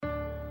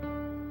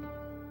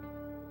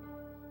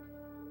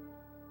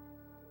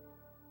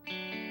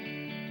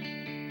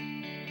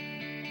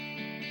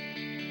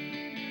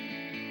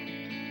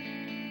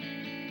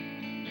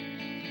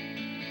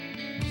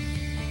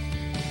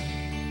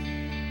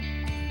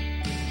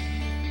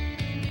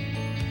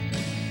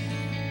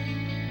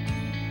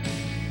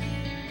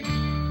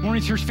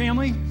Morning, church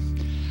family.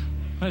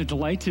 What a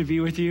delight to be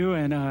with you,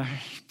 and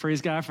praise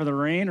God for the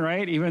rain,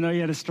 right? Even though you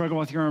had to struggle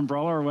with your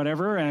umbrella or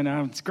whatever, and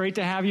it's great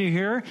to have you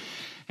here.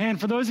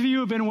 And for those of you who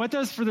have been with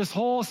us for this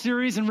whole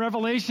series in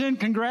Revelation,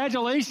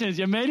 congratulations.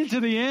 You made it to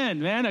the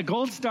end, man. A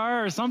gold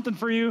star or something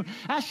for you.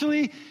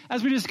 Actually,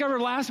 as we discovered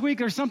last week,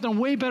 there's something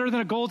way better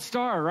than a gold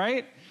star,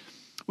 right?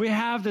 We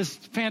have this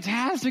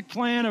fantastic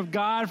plan of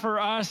God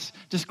for us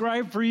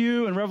described for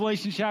you in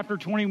Revelation chapter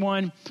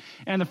 21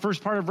 and the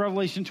first part of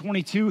Revelation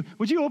 22.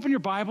 Would you open your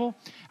Bible?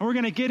 And we're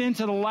going to get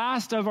into the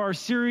last of our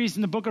series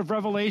in the book of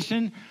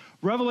Revelation,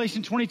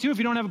 Revelation 22. If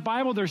you don't have a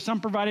Bible, there's some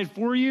provided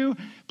for you.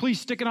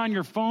 Please stick it on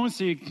your phone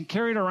so you can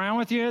carry it around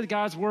with you.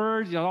 God's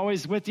word is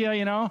always with you,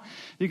 you know.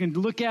 You can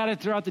look at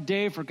it throughout the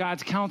day for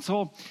God's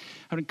counsel.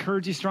 I would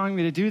encourage you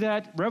strongly to do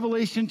that.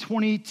 Revelation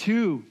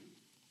 22.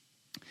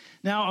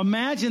 Now,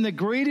 imagine the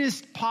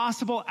greatest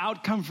possible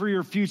outcome for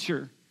your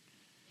future.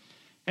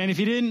 And if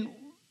you didn't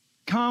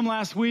come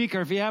last week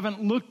or if you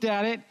haven't looked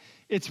at it,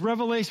 it's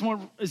Revelation,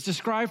 what is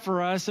described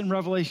for us in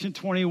Revelation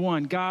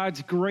 21.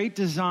 God's great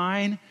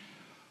design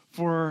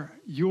for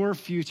your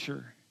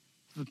future.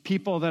 The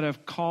people that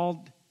have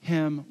called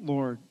him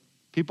Lord.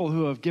 People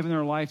who have given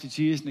their life to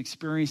Jesus and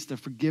experienced the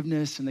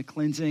forgiveness and the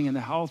cleansing and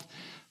the health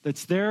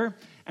that's there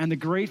and the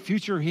great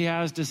future he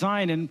has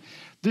designed. And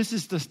this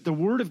is the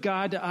word of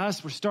God to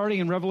us. We're starting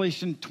in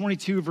Revelation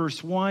 22,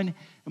 verse 1,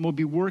 and we'll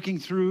be working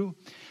through.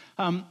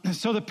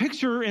 So the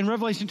picture in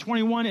Revelation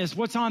 21 is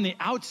what's on the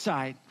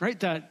outside, right?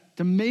 The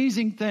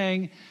amazing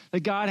thing that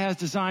God has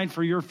designed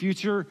for your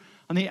future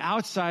on the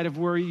outside of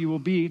where you will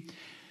be.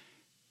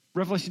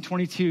 Revelation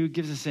 22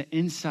 gives us an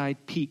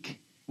inside peek,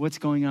 what's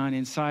going on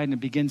inside, and it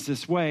begins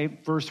this way.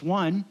 Verse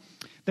 1,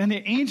 then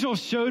the angel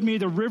showed me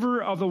the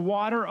river of the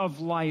water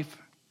of life,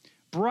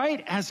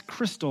 bright as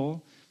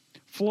crystal,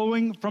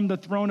 flowing from the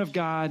throne of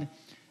God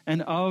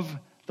and of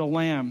the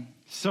Lamb.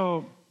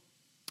 So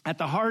at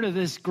the heart of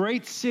this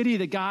great city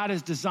that God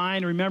has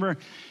designed, remember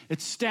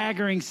its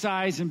staggering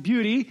size and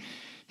beauty,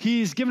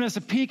 he's given us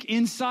a peek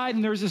inside,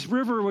 and there's this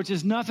river which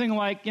is nothing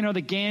like, you know,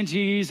 the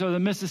Ganges or the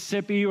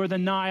Mississippi or the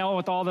Nile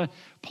with all the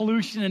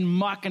pollution and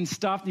muck and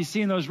stuff that you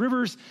see in those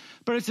rivers,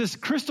 but it's this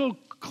crystal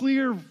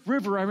clear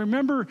river. I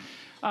remember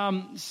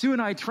Sue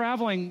and I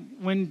traveling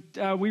when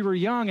we were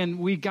young, and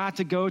we got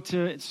to go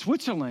to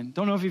Switzerland.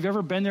 Don't know if you've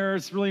ever been there.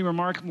 It's really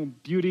remarkable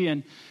beauty.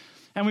 And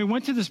we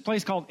went to this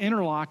place called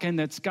Interlaken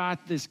that's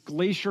got this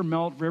glacier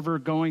melt river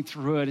going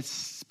through it. It's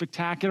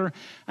spectacular.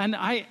 And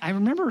I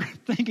remember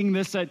thinking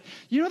this, that,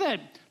 you know,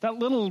 that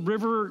little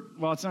river,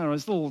 well, it's not,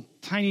 this little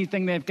tiny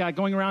thing they've got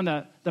going around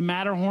the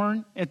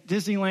Matterhorn at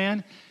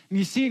Disneyland. And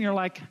you see it and you're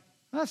like,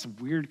 that's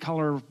weird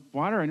color of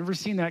water. I've never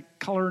seen that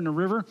color in a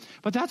river.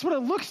 But that's what it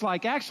looks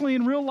like. Actually,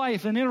 in real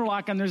life in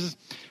Interlaken, there's this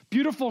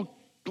beautiful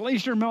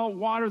glacier melt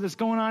water that's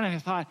going on. And I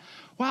thought,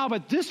 wow,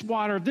 but this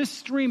water, this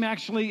stream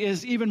actually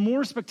is even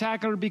more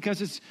spectacular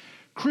because it's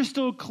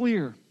crystal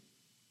clear.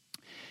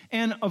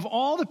 And of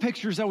all the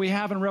pictures that we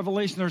have in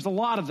Revelation, there's a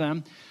lot of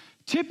them.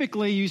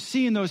 Typically, you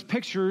see in those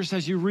pictures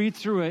as you read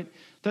through it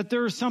that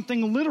there's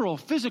something literal,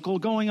 physical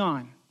going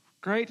on,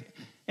 right?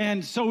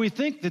 And so we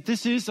think that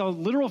this is a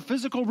literal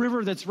physical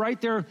river that's right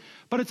there,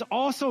 but it's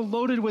also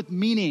loaded with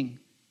meaning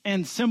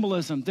and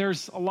symbolism.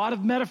 There's a lot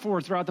of metaphor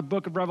throughout the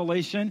book of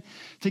Revelation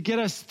to get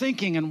us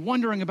thinking and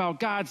wondering about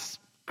God's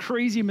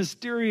crazy,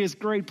 mysterious,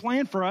 great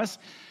plan for us.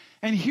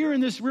 And here in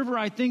this river,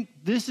 I think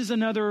this is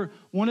another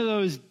one of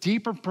those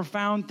deeper,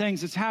 profound things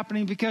that's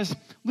happening, because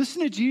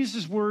listen to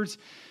Jesus' words,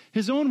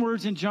 his own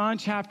words in John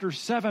chapter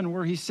 7,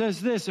 where he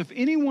says this, if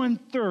anyone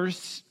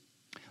thirsts,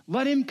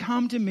 let him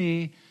come to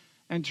me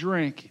and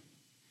drink.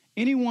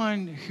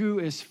 Anyone who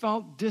is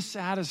felt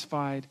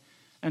dissatisfied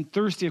and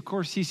thirsty, of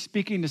course, he's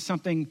speaking to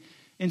something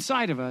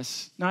inside of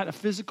us, not a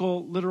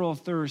physical, literal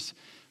thirst.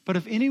 But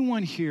if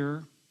anyone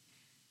here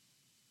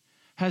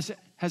has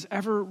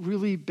ever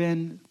really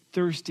been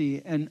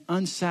thirsty and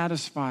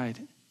unsatisfied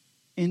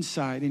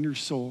inside in your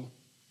soul,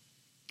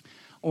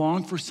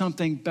 long for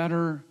something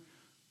better,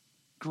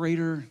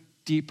 greater,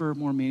 deeper,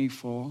 more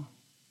meaningful,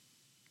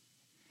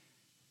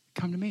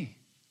 come to me.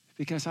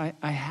 Because I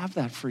have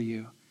that for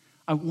you.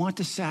 I want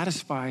to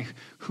satisfy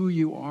who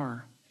you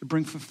are, to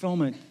bring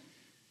fulfillment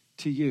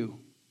to you,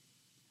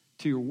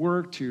 to your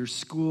work, to your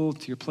school,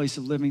 to your place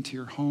of living, to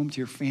your home, to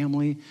your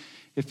family.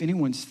 If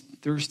anyone's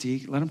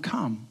thirsty, let him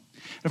come.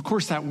 And of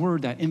course, that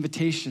word, that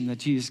invitation that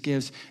Jesus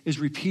gives is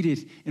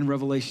repeated in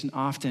Revelation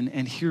often.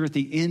 And here at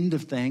the end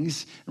of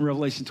things, in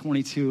Revelation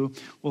 22,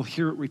 we'll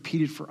hear it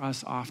repeated for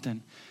us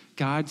often.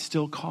 God's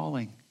still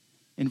calling,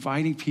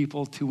 inviting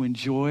people to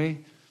enjoy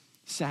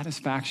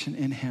satisfaction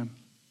in him.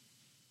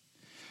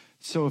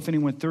 So if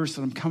anyone thirsts,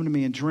 let him come to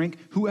me and drink.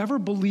 Whoever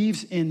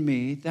believes in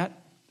me,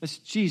 that's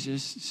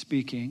Jesus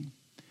speaking,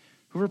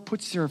 whoever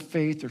puts their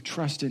faith or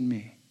trust in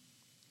me,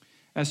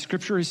 as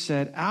scripture has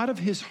said, out of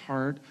his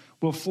heart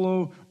will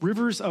flow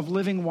rivers of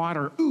living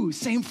water. Ooh,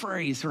 same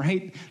phrase,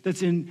 right?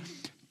 That's in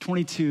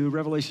 22,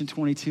 Revelation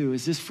 22,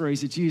 is this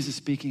phrase that Jesus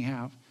speaking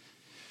have.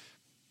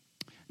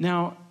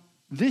 Now,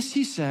 this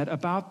he said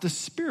about the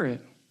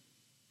Spirit,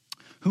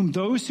 whom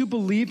those who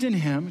believed in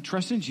him,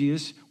 trust in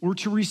Jesus, were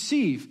to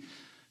receive.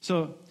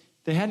 So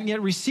they hadn't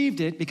yet received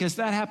it because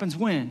that happens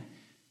when?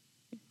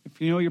 If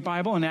you know your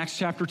Bible, in Acts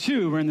chapter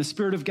 2, when the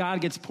Spirit of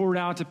God gets poured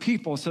out to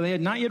people. So they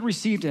had not yet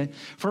received it.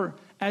 For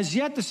as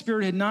yet the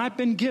Spirit had not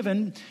been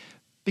given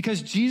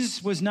because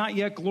Jesus was not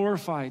yet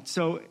glorified.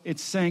 So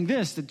it's saying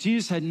this, that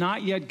Jesus had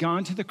not yet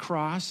gone to the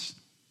cross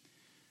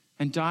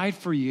and died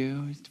for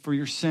you, for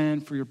your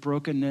sin, for your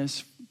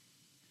brokenness,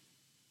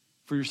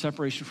 for your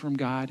separation from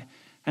God,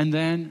 and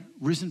then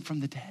risen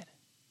from the dead,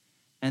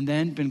 and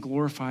then been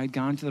glorified,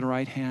 gone to the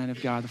right hand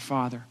of God the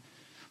Father.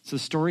 So the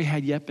story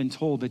had yet been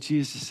told, but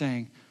Jesus is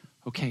saying,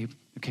 okay,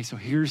 so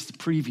here's the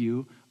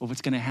preview of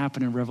what's going to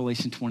happen in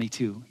Revelation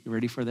 22. You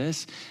ready for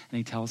this? And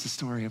he tells the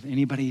story of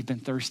anybody who's been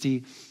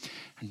thirsty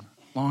and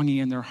longing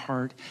in their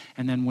heart.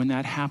 And then when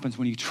that happens,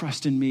 when you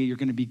trust in me, you're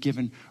going to be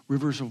given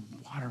rivers of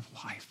water of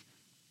life.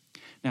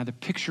 Now, the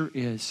picture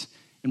is,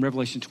 in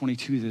Revelation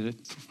 22, that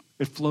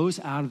it flows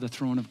out of the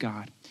throne of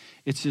God.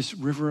 It's this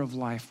river of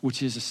life,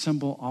 which is a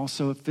symbol,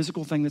 also a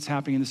physical thing that's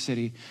happening in the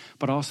city,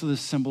 but also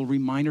this symbol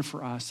reminder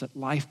for us that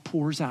life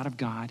pours out of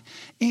God,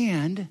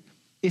 and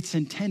it's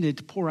intended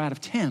to pour out of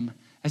Tim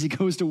as he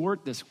goes to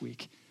work this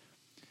week.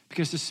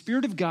 Because the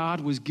Spirit of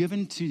God was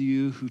given to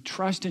you who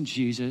trust in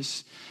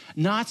Jesus,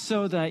 not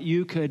so that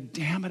you could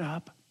dam it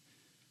up,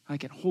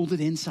 like it hold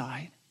it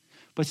inside,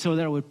 but so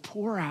that it would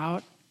pour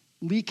out,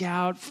 leak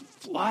out,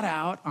 flood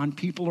out on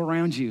people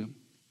around you,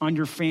 on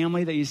your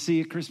family that you see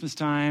at Christmas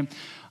time,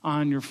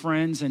 on your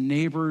friends and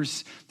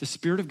neighbors. The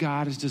Spirit of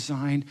God is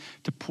designed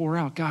to pour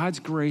out God's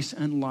grace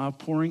and love,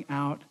 pouring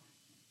out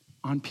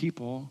on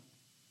people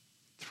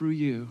through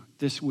you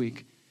this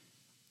week.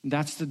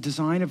 That's the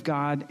design of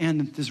God,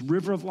 and this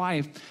river of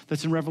life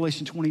that's in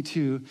Revelation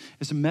 22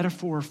 is a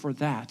metaphor for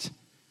that.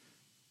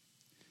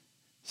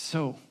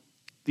 So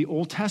the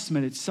Old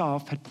Testament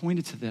itself had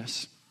pointed to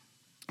this.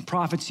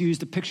 Prophets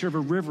used the picture of a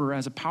river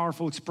as a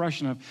powerful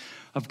expression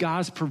of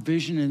God's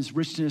provision and his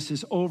richness,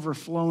 his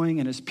overflowing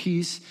and his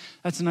peace.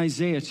 That's in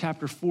Isaiah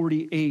chapter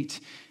 48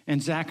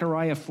 and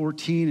Zechariah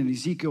 14 and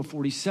Ezekiel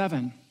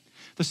 47.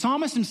 The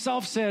psalmist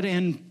himself said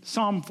in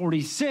Psalm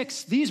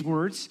 46 these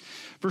words,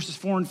 verses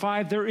 4 and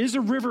 5, there is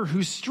a river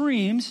whose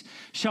streams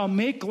shall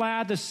make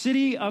glad the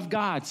city of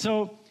God.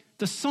 So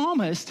the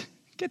psalmist,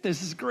 get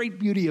this is great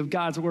beauty of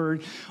God's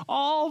word,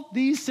 all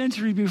these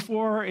centuries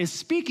before is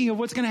speaking of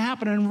what's going to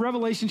happen in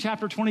Revelation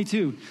chapter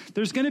 22.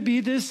 There's going to be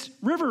this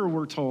river,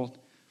 we're told,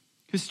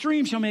 whose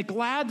stream shall make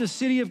glad the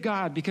city of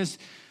God, because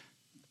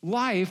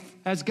life,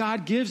 as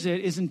God gives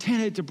it, is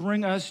intended to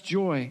bring us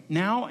joy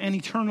now and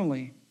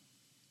eternally.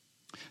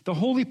 The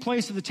holy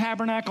place of the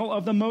tabernacle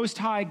of the Most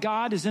High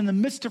God is in the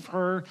midst of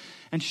her,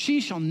 and she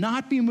shall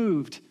not be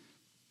moved.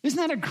 Isn't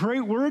that a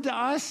great word to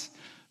us?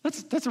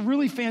 That's a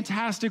really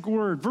fantastic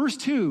word. Verse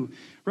 2,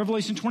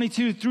 Revelation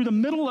 22, through the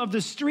middle of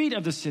the street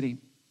of the city.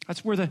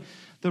 That's where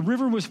the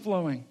river was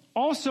flowing.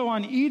 Also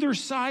on either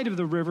side of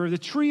the river, the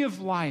tree of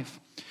life,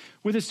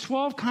 with its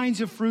 12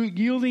 kinds of fruit,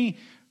 yielding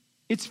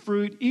its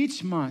fruit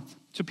each month.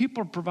 So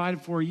people are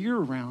provided for year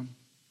round.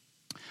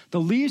 The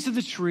leaves of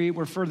the tree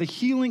were for the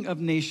healing of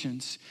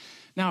nations.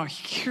 Now,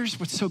 here's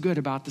what's so good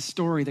about the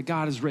story that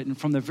God has written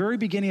from the very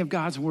beginning of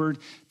God's word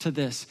to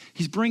this.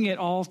 He's bringing it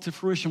all to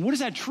fruition. What does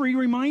that tree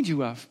remind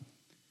you of?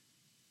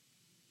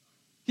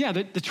 Yeah,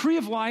 the tree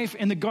of life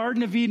in the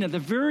Garden of Eden at the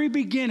very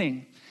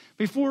beginning,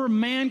 before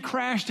man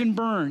crashed and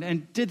burned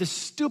and did the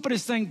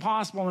stupidest thing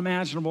possible and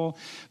imaginable,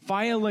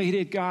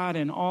 violated God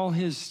and all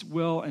his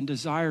will and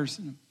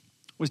desires,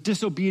 was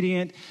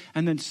disobedient,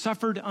 and then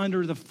suffered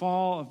under the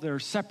fall of their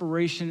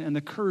separation and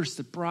the curse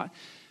that brought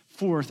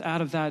forth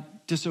out of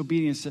that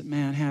disobedience that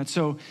man had.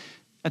 So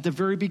at the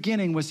very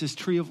beginning was this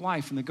tree of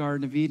life in the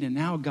Garden of Eden. And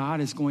now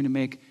God is going to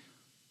make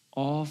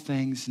all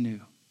things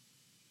new.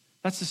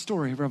 That's the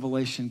story of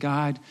Revelation.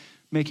 God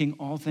making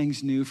all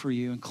things new for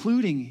you,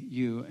 including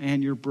you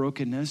and your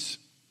brokenness.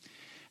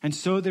 And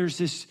so there's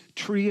this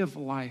tree of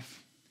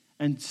life.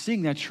 And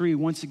seeing that tree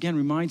once again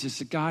reminds us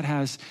that God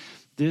has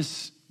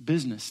this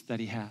business that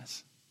he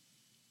has.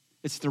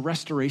 It's the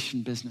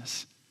restoration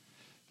business,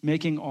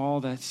 making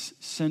all that's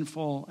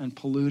sinful and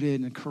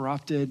polluted and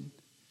corrupted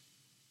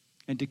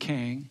and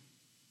decaying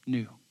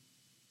new.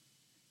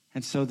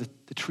 And so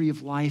the tree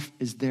of life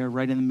is there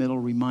right in the middle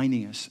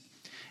reminding us.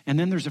 And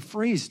then there's a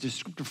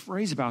descriptive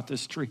phrase about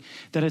this tree,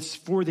 that it's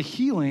for the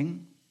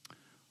healing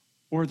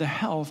or the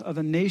health of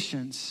the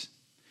nations.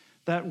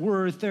 That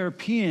word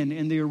therapion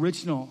in the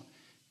original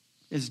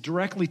is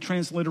directly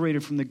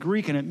transliterated from the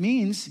Greek, and it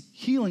means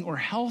healing or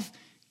health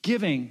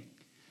giving.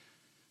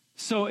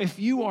 So if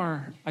you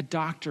are a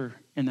doctor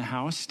in the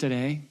house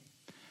today,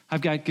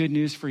 I've got good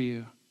news for you.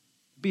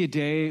 It'll be a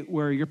day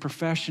where your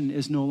profession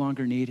is no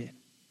longer needed.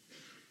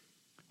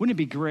 Wouldn't it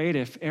be great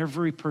if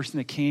every person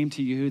that came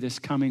to you this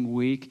coming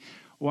week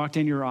walked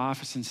in your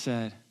office and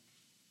said,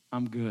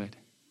 I'm good.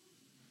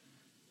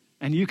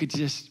 And you could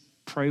just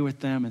pray with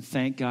them and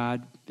thank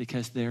God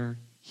because they're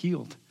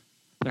healed.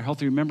 They're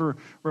healthy. Remember,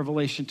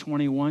 Revelation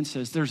 21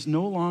 says there's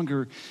no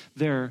longer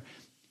there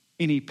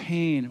any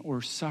pain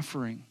or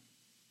suffering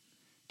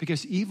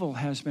because evil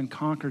has been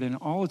conquered and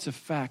all its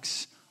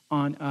effects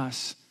on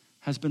us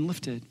has been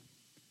lifted.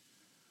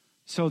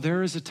 So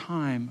there is a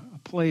time, a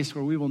place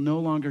where we will no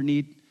longer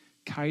need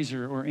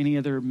Kaiser or any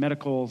other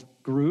medical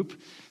group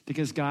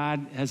because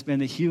God has been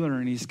the healer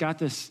and he's got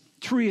this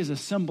tree as a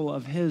symbol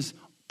of his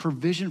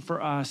provision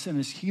for us and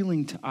his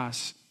healing to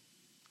us.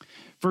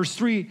 Verse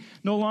 3,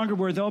 no longer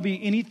where there'll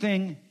be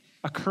anything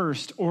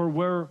accursed or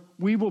where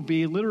we will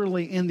be,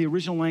 literally in the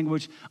original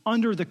language,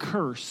 under the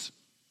curse.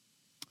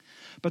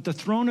 But the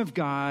throne of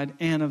God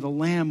and of the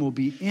Lamb will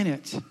be in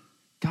it.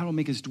 God will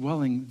make his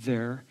dwelling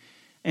there,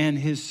 and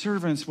his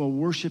servants will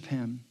worship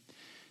him.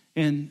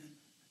 In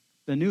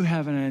the new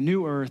heaven and a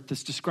new earth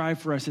that's described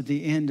for us at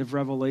the end of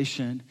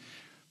Revelation,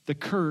 the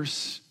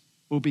curse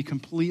will be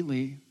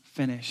completely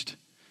finished.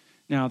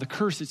 Now, the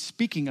curse it's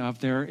speaking of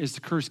there is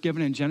the curse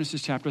given in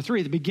Genesis chapter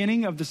 3, the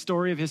beginning of the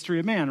story of history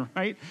of man,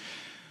 right?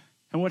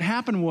 And what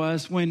happened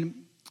was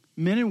when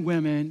men and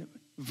women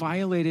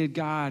violated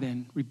God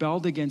and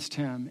rebelled against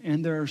him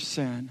in their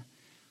sin,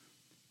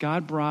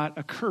 God brought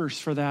a curse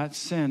for that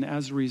sin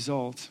as a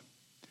result.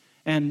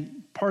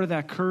 And part of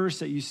that curse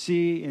that you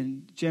see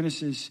in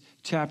Genesis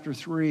chapter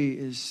 3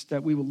 is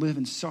that we will live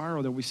in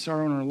sorrow, that we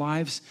sorrow in our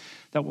lives,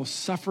 that we'll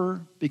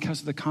suffer because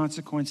of the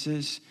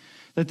consequences,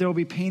 that there will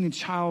be pain in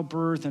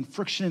childbirth and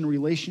friction in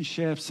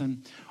relationships,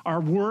 and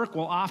our work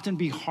will often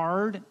be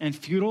hard and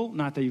futile.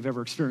 Not that you've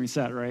ever experienced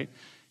that, right?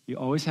 You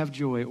always have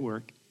joy at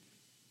work.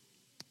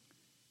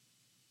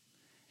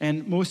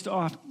 And most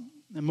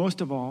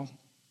of all,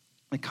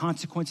 the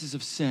consequences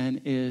of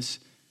sin is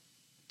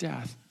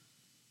death.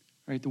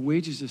 Right? The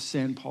wages of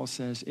sin, Paul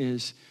says,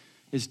 is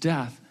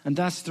death. And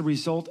that's the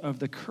result of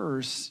the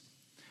curse.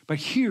 But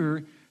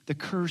here, the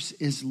curse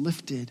is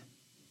lifted.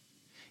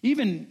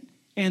 Even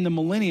in the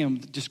millennium,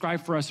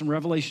 described for us in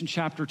Revelation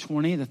chapter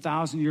 20, the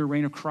 1,000-year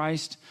reign of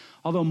Christ,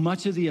 although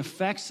much of the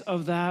effects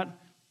of that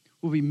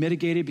will be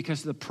mitigated because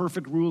of the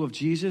perfect rule of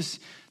Jesus,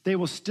 they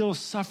will still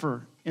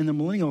suffer in the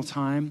millennial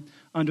time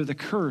under the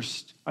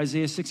curse.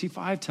 Isaiah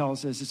 65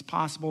 tells us it's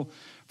possible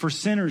for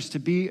sinners to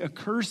be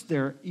accursed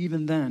there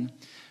even then.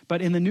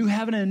 But in the new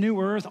heaven and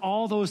new earth,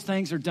 all those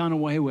things are done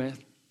away with.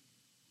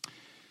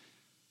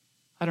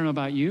 I don't know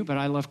about you, but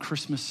I love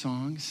Christmas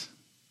songs,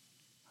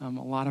 a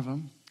lot of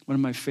them. One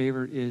of my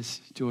favorite is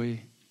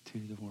Joy to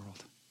the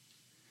World.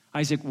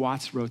 Isaac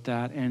Watts wrote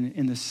that, and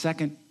in the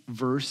second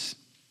verse,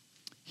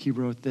 he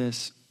wrote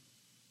this: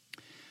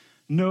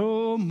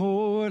 no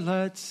more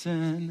let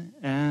sin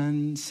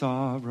and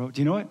sorrow.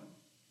 Do you know it?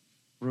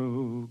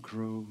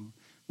 Grow,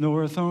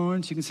 nor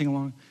thorns, you can sing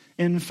along,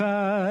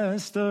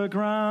 infest the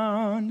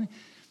ground.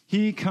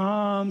 He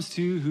comes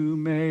to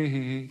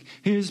make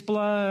his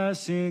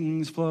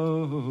blessings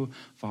flow,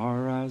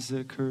 far as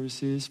the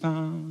curse is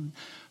found,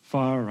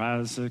 far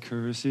as the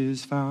curse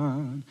is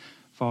found,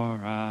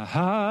 far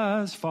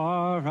as the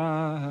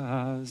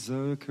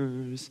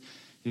curse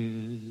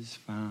is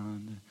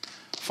found.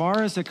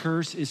 Far as the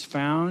curse is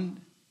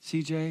found,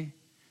 CJ,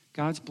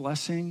 God's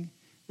blessing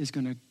is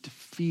going to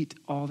defeat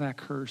all that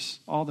curse,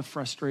 all the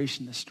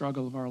frustration, the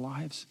struggle of our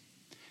lives.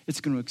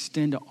 It's going to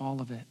extend to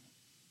all of it.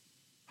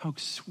 How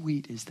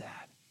sweet is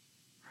that,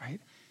 right?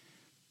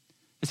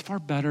 It's far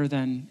better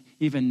than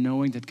even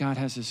knowing that God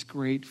has this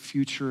great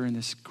future and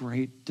this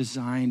great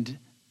designed,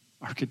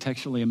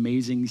 architecturally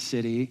amazing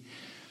city,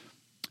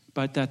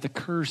 but that the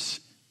curse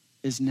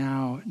is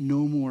now no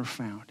more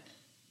found,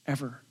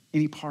 ever.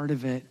 Any part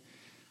of it,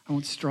 I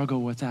won't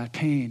struggle with that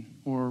pain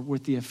or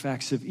with the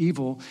effects of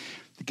evil.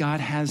 God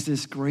has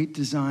this great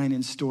design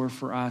in store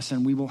for us,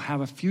 and we will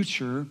have a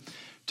future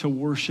to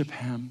worship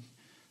him,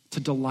 to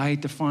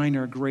delight, to find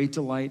our great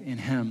delight in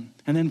him.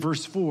 And then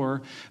verse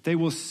 4, they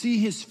will see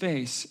his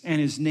face, and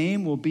his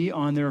name will be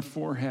on their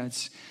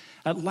foreheads.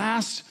 At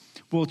last,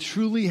 we'll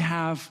truly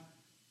have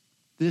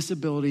this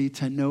ability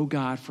to know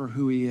God for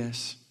who he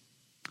is.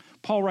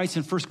 Paul writes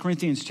in 1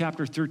 Corinthians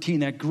chapter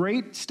 13, that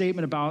great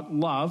statement about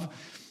love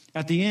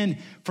at the end,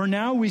 for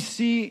now we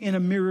see in a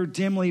mirror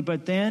dimly,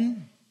 but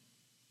then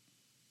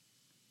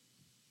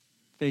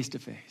face to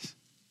face.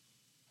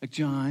 Like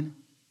John,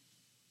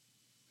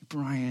 like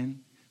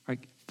Brian,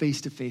 like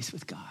face to face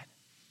with God.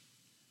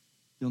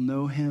 You'll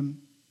know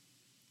him.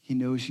 He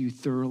knows you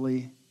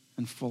thoroughly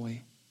and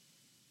fully.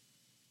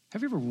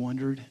 Have you ever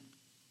wondered? Have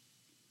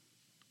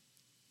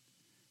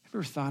you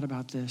ever thought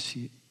about this?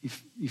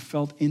 You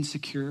felt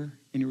insecure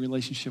in your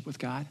relationship with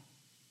God?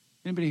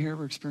 Anybody here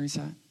ever experienced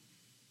that?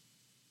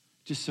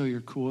 Just so you're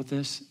cool with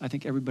this, I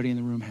think everybody in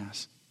the room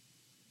has.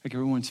 Like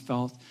everyone's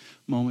felt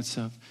moments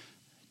of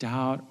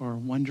doubt or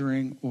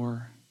wondering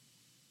or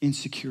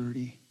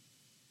insecurity.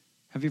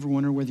 Have you ever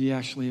wondered whether you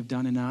actually have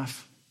done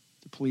enough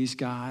to please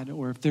God,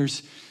 or if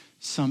there's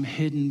some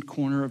hidden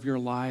corner of your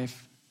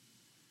life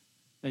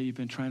that you've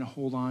been trying to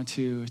hold on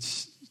to?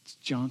 It's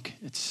junk,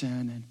 it's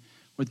sin, and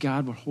what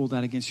God would hold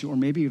that against you, or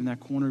maybe even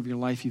that corner of your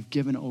life you've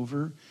given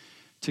over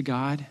to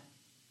God,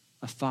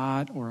 a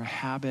thought or a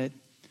habit.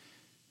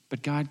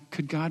 But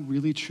could God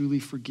really truly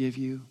forgive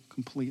you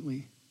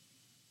completely?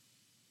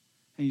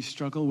 And you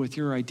struggle with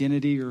your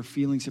identity or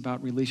feelings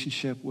about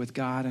relationship with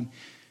God, and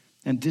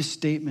And this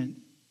statement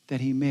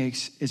that he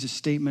makes is a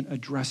statement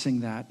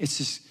addressing that. It's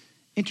this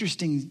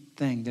interesting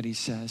thing that he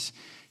says.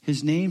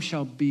 His name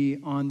shall be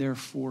on their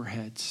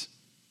foreheads.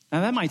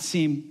 Now that might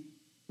seem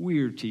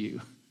weird to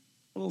you.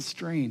 A little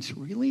strange.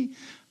 Really? I'm going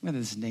to have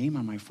his name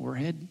on my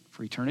forehead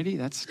for eternity?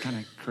 That's kind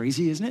of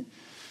crazy, isn't it?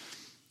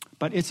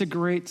 But it's a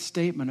great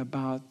statement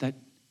about that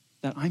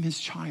I'm his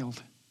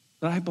child,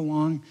 that I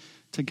belong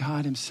to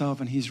God himself,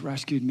 and he's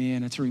rescued me.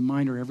 And it's a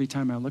reminder every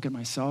time I look at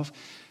myself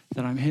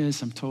that I'm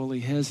his, I'm totally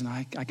his, and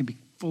I can be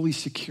fully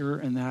secure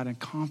in that and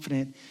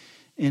confident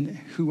in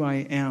who I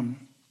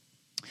am.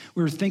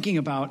 We were thinking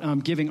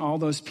about giving all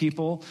those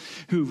people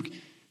who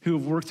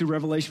have worked through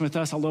Revelation with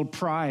us a little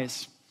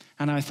prize.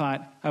 And I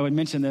thought I would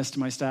mention this to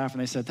my staff,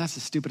 and they said, that's the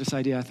stupidest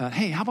idea. I thought,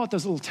 hey, how about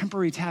those little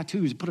temporary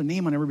tattoos? Put a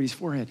name on everybody's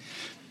forehead.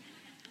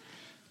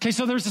 Okay,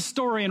 so there's a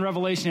story in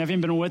Revelation, if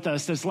you've been with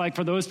us, that's like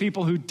for those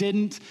people who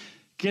didn't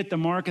get the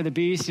mark of the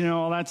beast,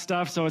 all that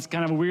stuff, so it's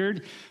kind of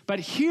weird. But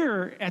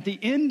here, at the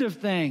end of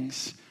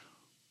things,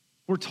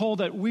 we're told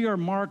that we are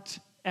marked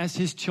as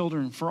his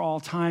children for all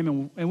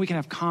time, and we can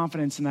have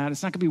confidence in that.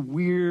 It's not going to be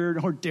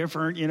weird or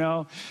different,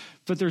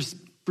 but there's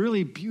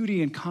really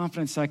beauty and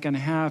confidence I can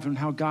have in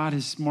how God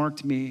has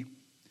marked me.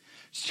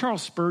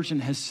 Charles Spurgeon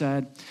has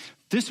said,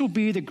 this will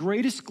be the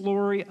greatest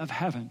glory of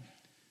heaven,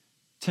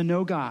 to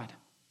know God,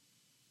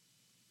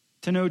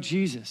 to know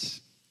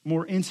Jesus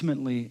more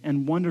intimately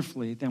and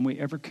wonderfully than we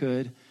ever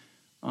could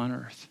on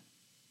earth.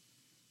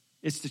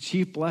 It's the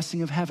chief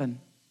blessing of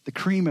heaven, the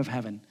cream of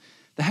heaven,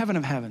 the heaven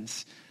of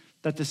heavens,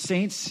 that the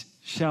saints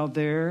shall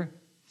there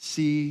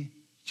see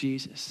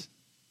Jesus,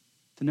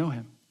 to know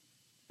him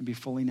and be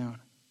fully known.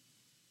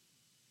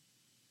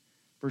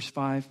 Verse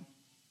 5,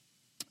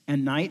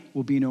 and night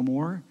will be no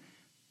more.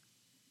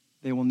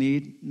 They will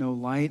need no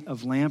light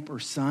of lamp or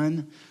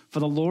sun, for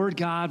the Lord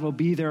God will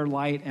be their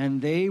light,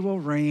 and they will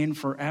reign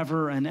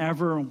forever and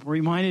ever. We're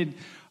reminded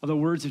of the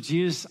words of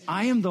Jesus,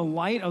 I am the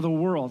light of the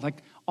world.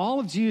 Like all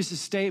of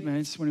Jesus'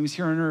 statements when he was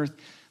here on earth,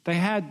 they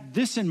had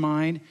this in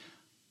mind,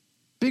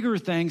 bigger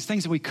things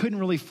that we couldn't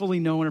really fully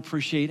know and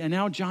appreciate. And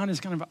now John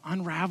is kind of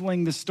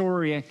unraveling the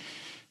story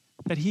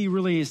that he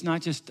really is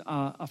not just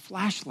a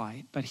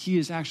flashlight, but he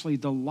is actually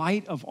the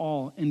light of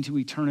all into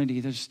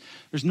eternity. There's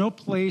no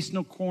place,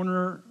 no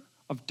corner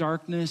of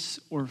darkness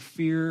or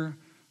fear,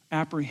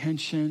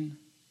 apprehension,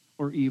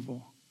 or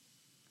evil.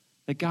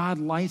 That God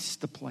lights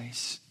the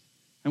place.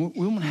 And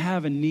we won't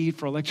have a need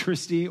for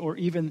electricity or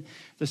even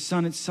the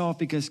sun itself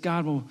because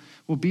God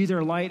will be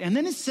their light. And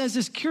then it says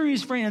this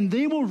curious phrase, and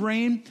they will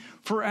reign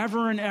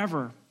forever and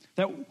ever.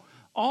 That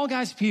all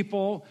God's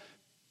people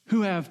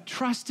who have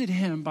trusted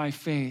him by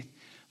faith,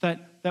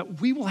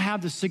 that we will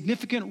have the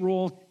significant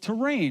role to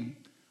reign.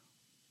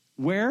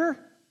 Where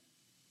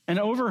and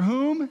over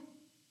whom?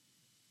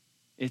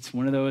 It's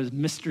one of those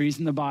mysteries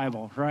in the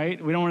Bible, right?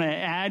 We don't want to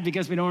add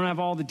because we don't have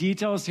all the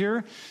details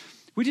here.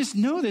 We just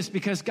know this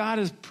because God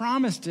has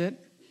promised it,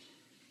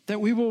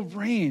 that we will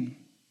reign.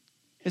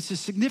 It's a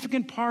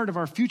significant part of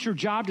our future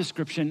job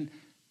description,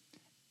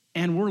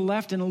 and we're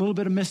left in a little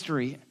bit of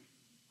mystery,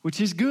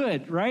 which is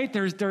good, right?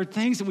 There are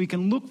things that we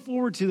can look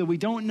forward to that we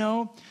don't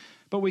know,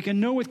 but we can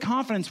know with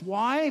confidence.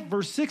 Why?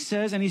 Verse 6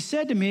 says, and he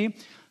said to me,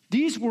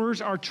 these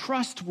words are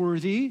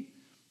trustworthy.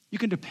 You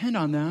can depend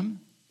on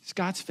them.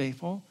 God's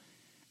faithful.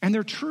 And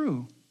they're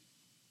true.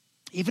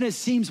 Even it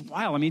seems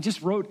wild. He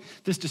just wrote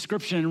this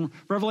description in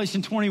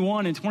Revelation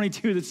 21 and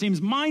 22 that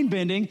seems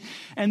mind-bending.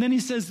 And then he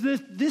says,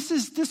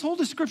 this whole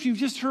description you've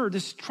just heard,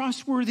 this is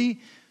trustworthy,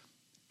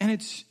 and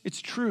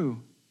it's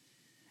true.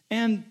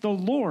 And the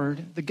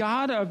Lord, the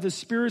God of the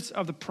spirits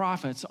of the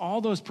prophets,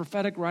 all those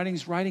prophetic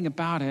writings writing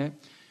about it,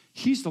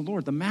 he's the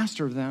Lord, the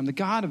master of them, the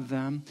God of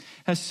them,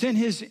 has sent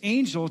his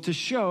angel to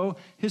show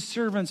his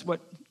servants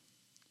what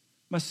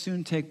must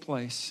soon take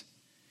place.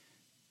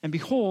 And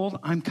behold,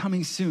 I'm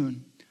coming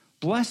soon.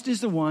 Blessed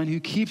is the one who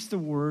keeps the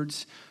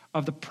words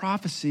of the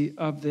prophecy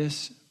of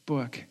this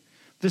book.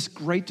 This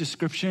great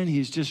description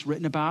he's just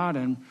written about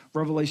in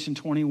Revelation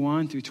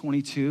 21 through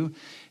 22,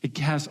 it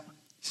has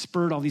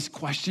spurred all these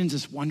questions,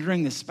 this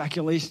wondering, this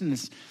speculation,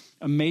 this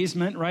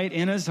amazement, right,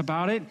 in us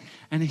about it.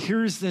 And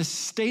here's this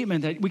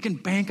statement that we can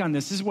bank on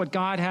this. This is what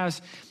God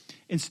has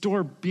in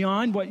store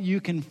beyond what you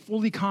can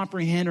fully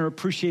comprehend or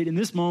appreciate in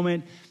this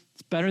moment.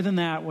 It's better than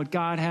that, what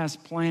God has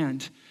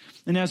planned.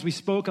 And as we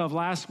spoke of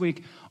last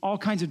week, all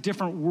kinds of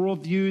different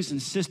worldviews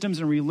and systems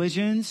and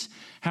religions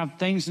have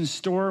things in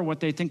store, what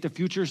they think the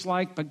future's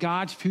like, but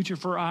God's future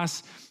for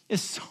us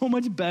is so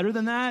much better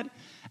than that.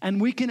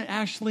 And we can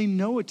actually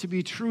know it to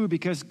be true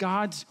because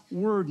God's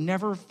word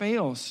never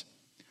fails.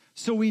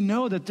 So we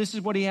know that this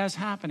is what he has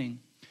happening.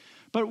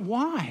 But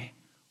why?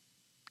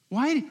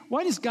 Why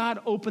does God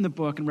open the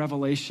book in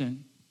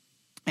Revelation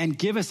and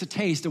give us a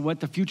taste of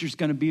what the future's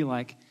going to be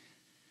like?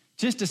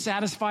 Just to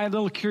satisfy a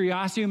little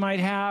curiosity we might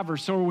have, or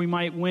so we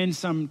might win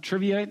some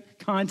trivia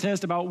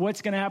contest about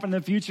what's going to happen in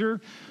the future?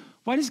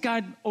 Why does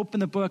God open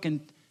the book and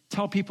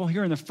tell people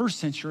here in the first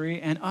century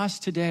and us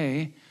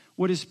today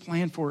what his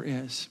plan for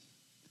is?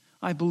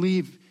 I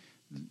believe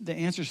the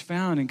answer's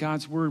found in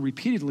God's word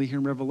repeatedly here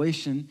in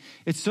Revelation.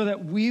 It's so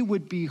that we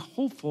would be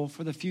hopeful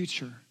for the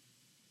future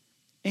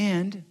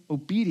and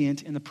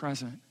obedient in the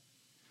present.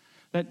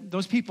 That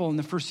those people in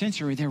the first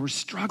century, they were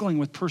struggling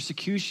with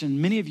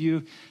persecution. Many of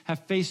you have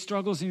faced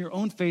struggles in your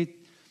own faith,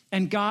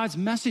 and God's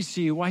message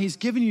to you, why he's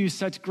given you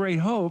such great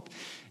hope,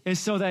 is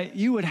so that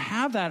you would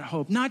have that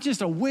hope, not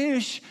just a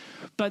wish,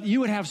 but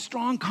you would have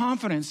strong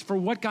confidence for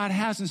what God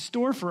has in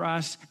store for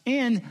us,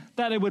 and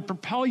that it would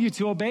propel you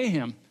to obey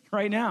him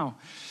right now.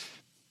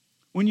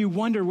 When you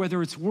wonder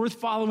whether it's worth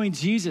following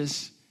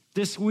Jesus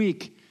this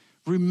week,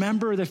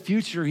 remember the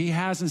future he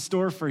has in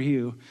store for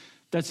you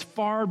that's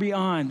far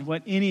beyond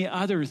what any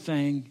other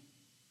thing,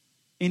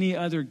 any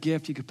other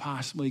gift you could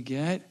possibly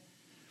get.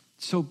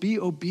 So be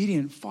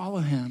obedient, follow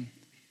him.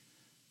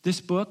 This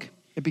book,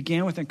 it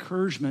began with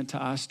encouragement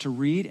to us to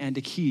read and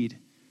to heed,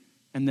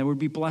 and there would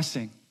be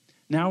blessing.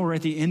 Now we're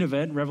at the end of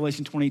it,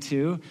 Revelation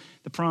 22.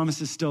 The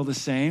promise is still the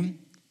same.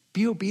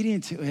 Be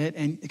obedient to it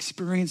and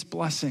experience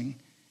blessing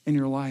in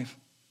your life.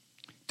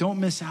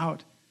 Don't miss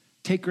out.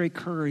 Take great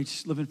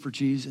courage living for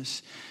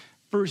Jesus.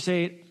 Verse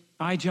 8,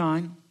 I,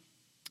 John,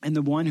 am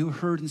the one who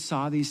heard and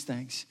saw these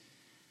things.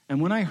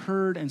 And when I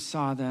heard and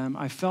saw them,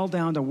 I fell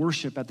down to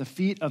worship at the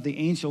feet of the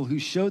angel who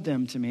showed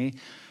them to me.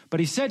 But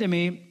he said to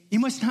me, you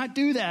must not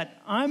do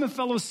that. I'm a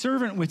fellow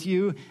servant with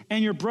you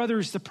and your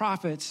brothers, the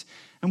prophets,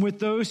 and with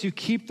those who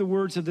keep the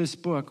words of this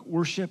book.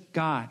 Worship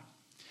God.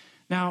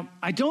 Now,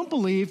 I don't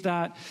believe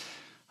that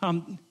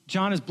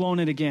John has blown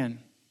it again.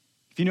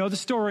 If you know the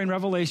story in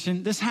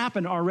Revelation, this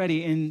happened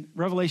already in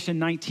Revelation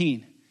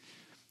 19.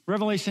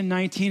 Revelation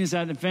 19 is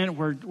that event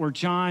where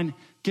John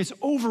gets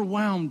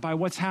overwhelmed by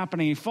what's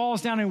happening. He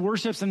falls down and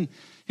worships, and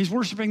he's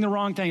worshiping the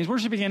wrong thing. He's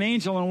worshiping an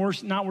angel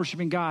and not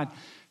worshiping God.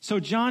 So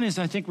John is,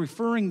 I think,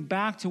 referring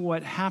back to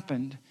what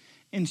happened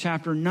in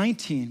chapter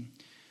 19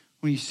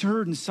 when he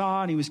heard and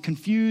saw, and he was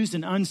confused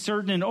and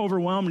uncertain and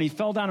overwhelmed, and he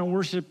fell down and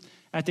worshiped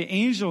at the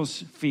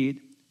angel's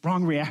feet.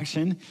 Wrong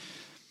reaction.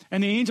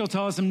 And the angel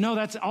tells him, no,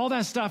 that's all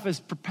that stuff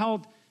is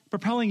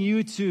propelling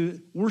you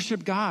to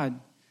worship God,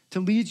 to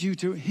lead you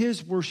to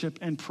his worship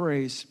and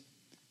praise.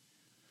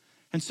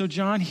 And so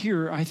John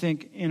here, I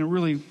think, in a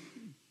really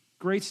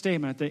great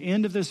statement at the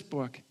end of this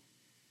book,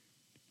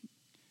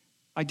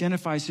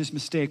 identifies his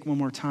mistake one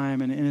more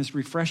time, and in his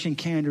refreshing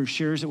candor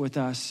shares it with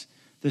us,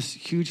 this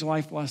huge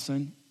life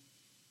lesson,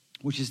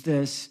 which is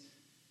this: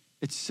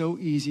 it's so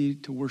easy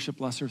to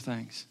worship lesser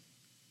things.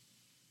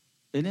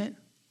 Isn't it?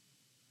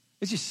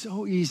 It's just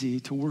so easy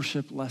to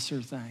worship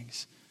lesser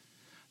things.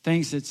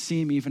 Things that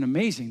seem even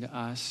amazing to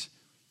us,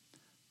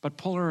 but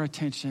pull our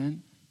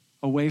attention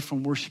away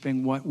from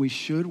worshiping what we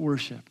should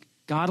worship,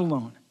 God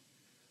alone.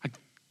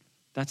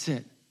 That's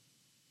it.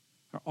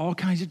 There are all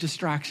kinds of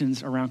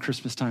distractions around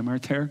Christmas time,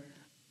 aren't there?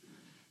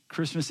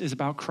 Christmas is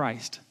about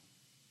Christ.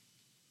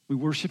 We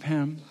worship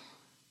him.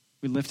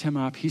 We lift him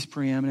up. He's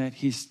preeminent.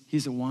 He's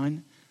the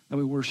one that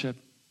we worship.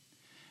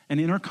 And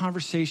in our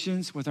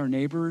conversations with our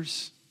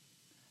neighbors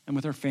and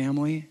with our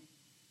family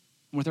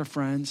and with our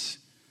friends,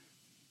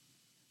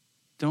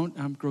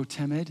 don't grow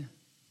timid.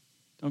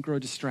 Don't grow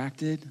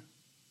distracted.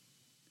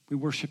 We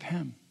worship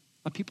him.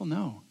 Let people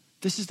know.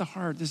 This is the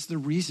heart. This is the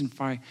reason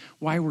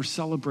why we're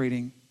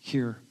celebrating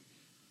here.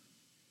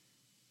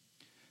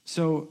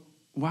 So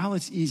while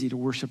it's easy to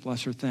worship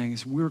lesser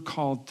things, we're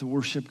called to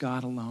worship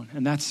God alone.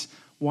 And that's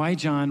why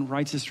John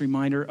writes this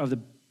reminder of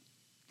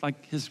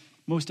his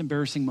most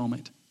embarrassing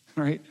moment,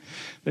 right?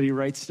 That he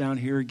writes down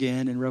here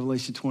again in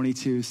Revelation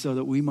 22 so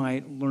that we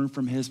might learn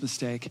from his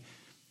mistake,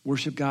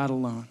 worship God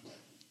alone.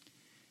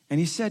 And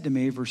he said to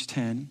me, verse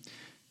 10,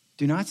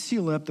 do not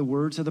seal up the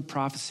words of the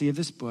prophecy of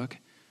this book,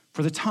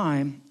 for the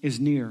time is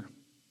near.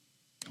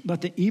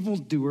 Let the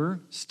evildoer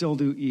still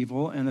do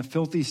evil, and the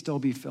filthy still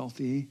be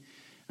filthy,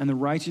 and the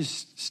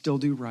righteous still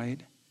do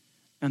right,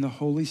 and the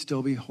holy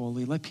still be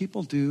holy. Let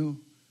people do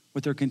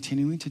what they're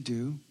continuing to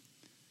do,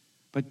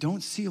 but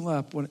don't seal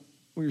up what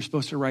you're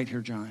supposed to write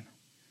here, John.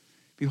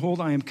 Behold,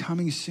 I am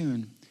coming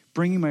soon,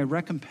 bringing my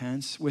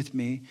recompense with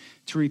me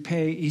to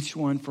repay each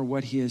one for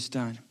what he has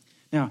done.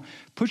 Now,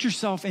 put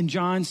yourself in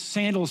John's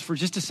sandals for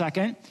just a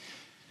second.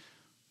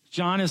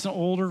 John is an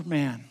older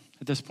man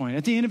at this point,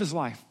 at the end of his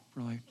life,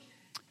 really.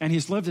 And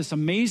he's lived this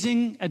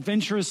amazing,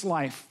 adventurous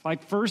life.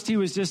 Like first he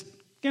was just,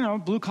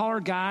 blue-collar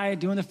guy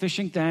doing the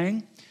fishing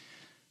thing.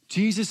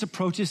 Jesus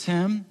approaches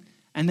him,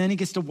 and then he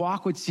gets to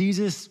walk with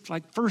Jesus,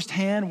 like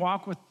firsthand,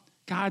 walk with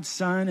God's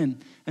Son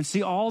and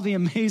see all the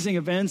amazing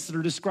events that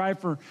are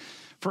described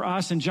for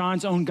us in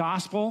John's own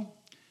gospel.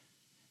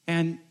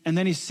 And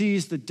then he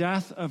sees the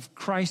death of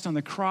Christ on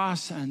the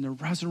cross and the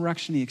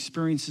resurrection. He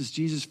experiences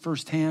Jesus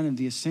firsthand and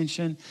the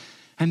ascension.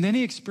 And then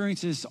he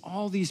experiences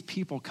all these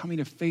people coming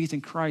to faith in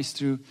Christ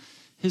through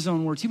his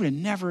own words. He would have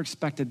never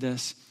expected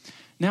this.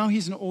 Now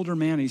he's an older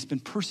man. He's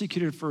been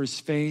persecuted for his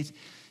faith.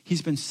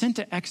 He's been sent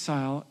to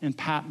exile in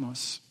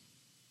Patmos.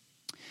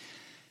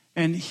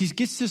 And he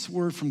gets this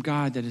word from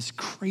God that is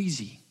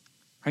crazy,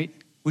 right?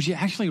 Would you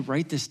actually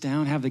write this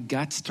down, have the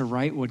guts to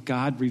write what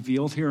God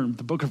revealed here in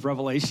the book of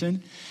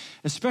Revelation?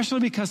 especially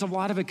because a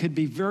lot of it could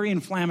be very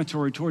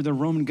inflammatory toward the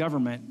Roman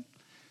government.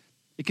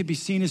 It could be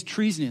seen as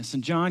treasonous,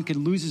 and John could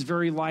lose his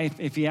very life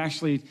if he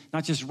actually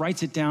not just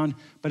writes it down,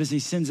 but as he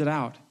sends it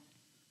out.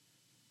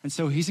 And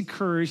so he's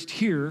encouraged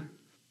here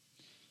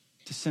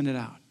to send it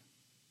out,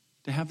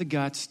 to have the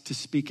guts to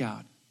speak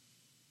out.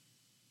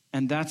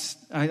 And that's,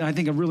 I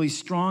think, a really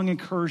strong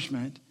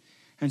encouragement.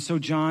 And so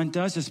John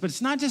does this. But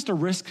it's not just a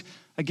risk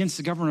against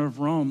the government of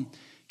Rome.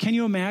 Can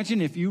you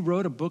imagine if you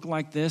wrote a book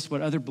like this,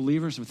 what other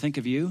believers would think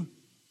of you?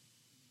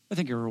 They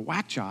think you're a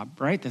whack job,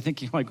 right? They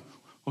think you're like,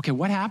 okay,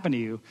 what happened to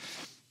you?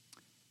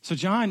 So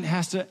John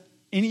has to,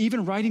 in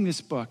even writing this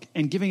book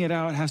and giving it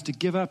out, has to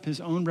give up his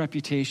own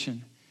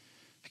reputation,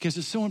 because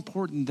it's so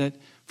important that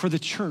for the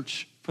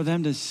church, for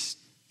them to,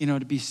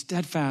 to be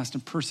steadfast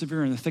and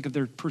persevere in the thick of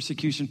their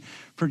persecution,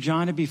 for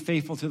John to be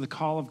faithful to the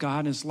call of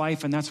God in his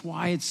life. And that's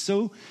why it's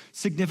so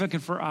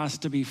significant for us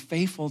to be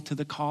faithful to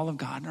the call of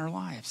God in our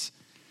lives,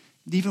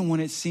 even when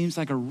it seems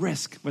like a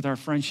risk with our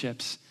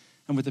friendships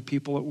and with the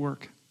people at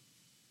work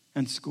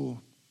and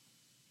school.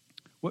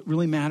 What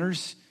really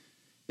matters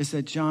is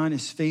that John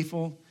is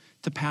faithful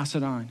to pass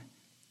it on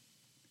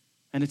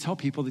and to tell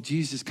people that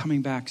Jesus is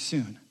coming back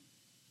soon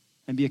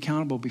and be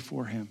accountable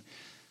before him.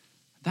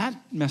 That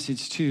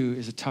message, too,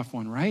 is a tough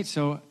one, right?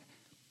 So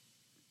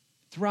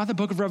throughout the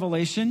book of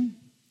Revelation,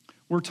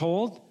 we're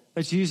told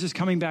that Jesus is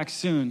coming back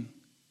soon.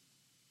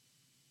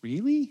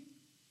 Really?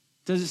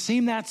 Does it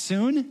seem that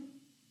soon?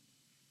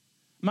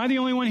 Am I the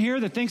only one here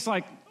that thinks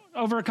like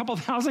over a couple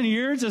thousand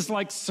years is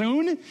like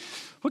soon?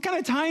 What kind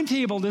of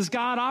timetable does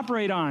God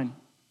operate on?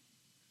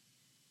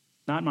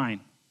 Not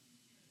mine.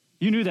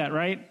 You knew that,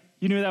 right?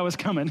 You knew that was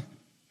coming.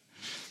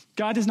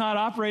 God does not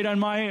operate on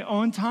my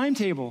own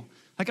timetable.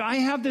 Like, I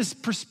have this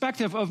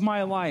perspective of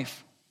my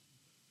life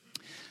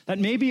that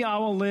maybe I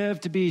will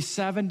live to be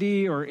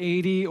 70 or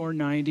 80 or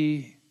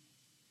 90,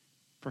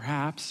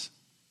 perhaps.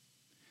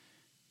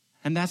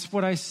 And that's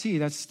what I see.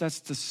 That's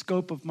the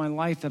scope of my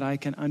life that I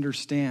can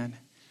understand.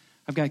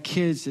 I've got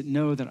kids that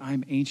know that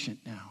I'm ancient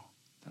now,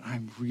 that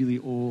I'm really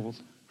old,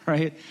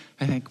 right?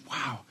 I think,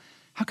 wow,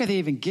 how could they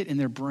even get in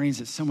their brains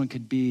that someone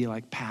could be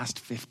like past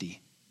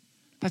 50?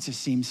 That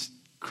just seems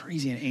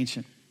crazy and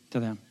ancient to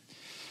them.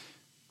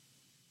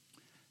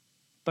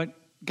 But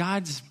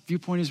God's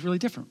viewpoint is really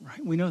different,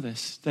 right? We know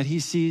this, that he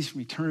sees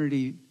from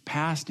eternity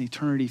past and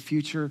eternity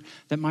future,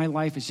 that my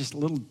life is just a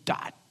little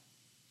dot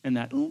in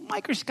that little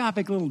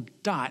microscopic little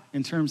dot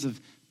in terms of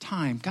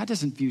time. God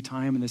doesn't view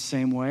time in the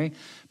same way,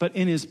 but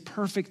in his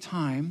perfect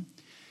time,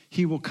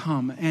 he will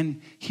come.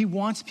 And he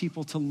wants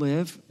people to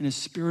live in a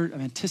spirit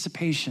of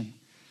anticipation.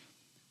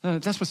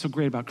 That's what's so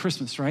great about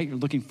Christmas, right? You're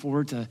looking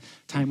forward to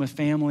time with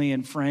family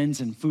and friends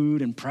and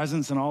food and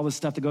presents and all this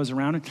stuff that goes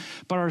around it.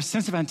 But our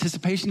sense of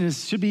anticipation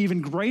should be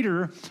even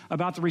greater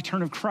about the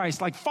return of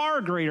Christ, like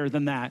far greater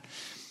than that.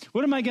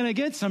 What am I going to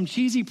get? Some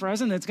cheesy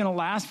present that's going to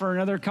last for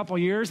another couple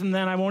years and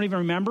then I won't even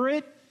remember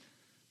it?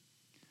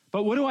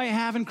 But what do I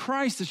have in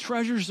Christ? The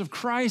treasures of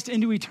Christ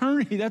into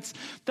eternity. That's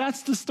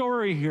the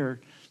story here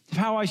of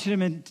how I should have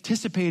been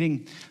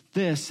anticipating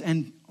this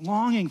and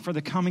longing for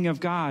the coming of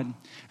God.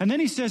 And then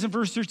he says in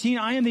verse 13,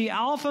 I am the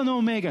Alpha and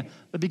Omega,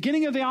 the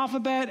beginning of the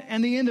alphabet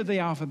and the end of the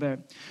alphabet,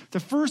 the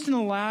first and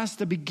the last,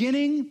 the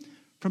beginning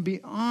from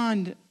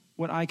beyond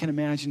what I can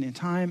imagine in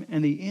time,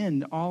 and the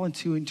end all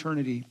into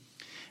eternity.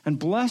 And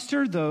blessed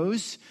are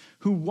those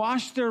who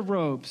wash their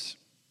robes,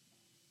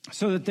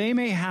 so that they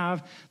may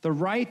have the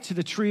right to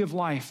the tree of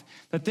life,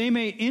 that they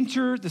may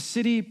enter the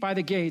city by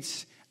the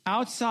gates.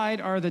 Outside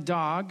are the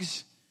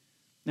dogs.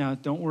 Now,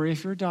 don't worry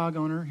if you're a dog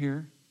owner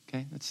here,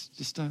 okay? That's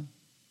just a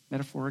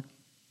metaphoric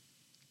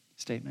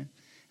statement.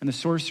 And the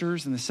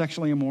sorcerers and the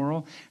sexually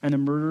immoral and the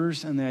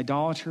murderers and the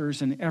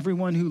idolaters and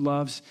everyone who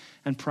loves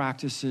and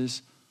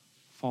practices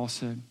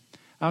falsehood.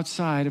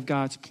 Outside of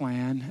God's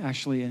plan,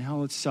 actually in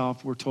hell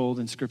itself, we're told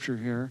in Scripture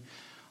here,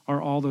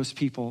 are all those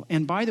people.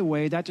 And by the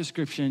way, that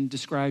description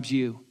describes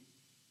you.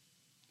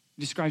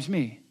 It describes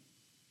me.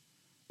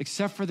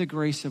 Except for the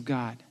grace of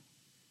God.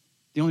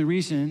 The only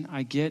reason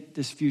I get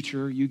this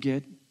future, you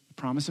get the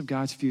promise of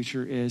God's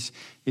future, is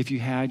if you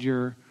had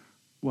your,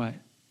 what?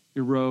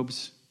 Your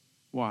robes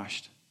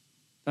washed.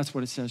 That's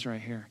what it says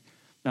right here.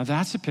 Now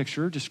that's a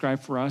picture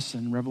described for us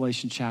in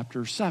Revelation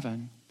chapter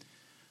 7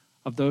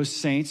 of those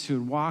saints who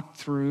had walked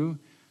through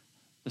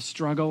the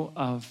struggle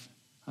of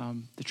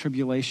the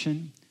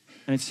tribulation.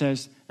 And it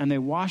says, and they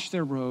washed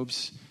their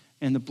robes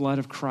in the blood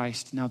of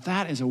Christ. Now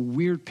that is a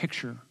weird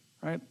picture,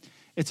 right?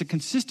 It's a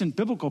consistent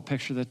biblical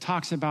picture that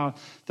talks about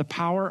the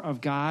power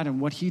of God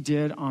and what he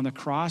did on the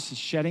cross,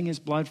 shedding his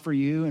blood for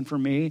you and for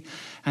me,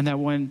 and that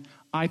when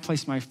I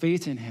place my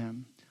faith in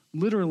him,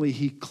 literally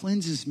he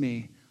cleanses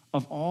me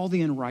of all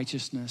the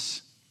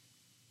unrighteousness,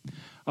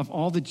 of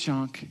all the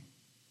junk.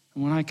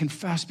 And when I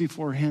confess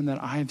before him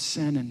that I have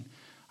sinned and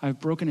I've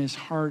broken his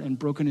heart and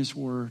broken his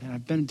word and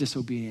I've been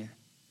disobedient.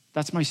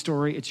 That's my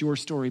story. It's your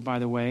story, by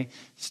the way.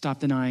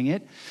 Stop denying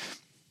it.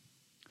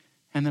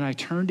 And then I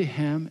turn to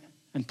him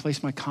and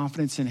place my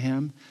confidence in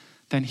him,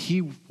 then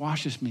he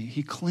washes me.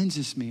 He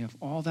cleanses me of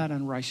all that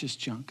unrighteous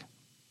junk.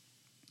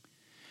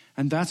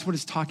 And that's what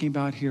it's talking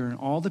about here. And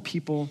all the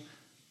people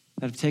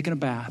that have taken a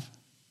bath,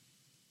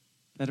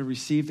 that have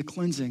received the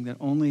cleansing that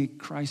only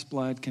Christ's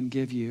blood can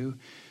give you,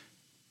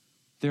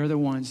 they're the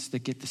ones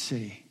that get the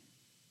city,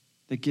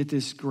 that get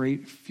this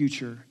great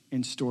future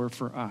in store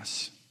for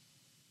us.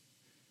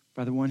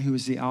 By the one who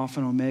is the Alpha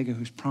and Omega,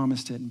 who's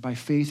promised it. And by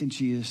faith in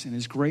Jesus and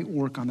his great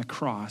work on the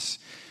cross,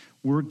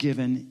 we're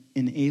given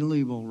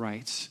inalienable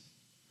rights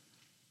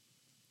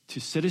to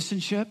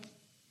citizenship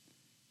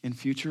in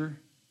future,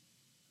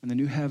 in the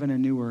new heaven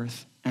and new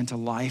earth, and to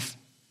life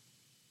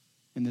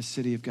in the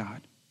city of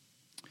God.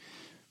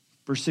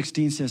 Verse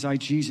 16 says, I,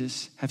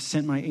 Jesus, have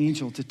sent my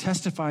angel to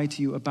testify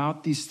to you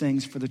about these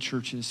things for the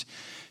churches.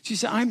 She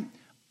said,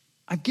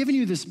 I've given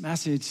you this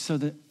message so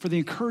that for the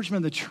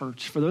encouragement of the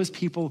church, for those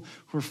people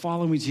who are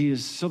following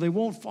Jesus, so they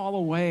won't fall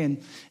away.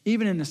 And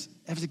even in this,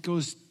 as it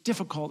goes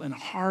difficult and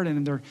hard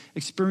and they're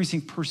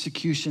experiencing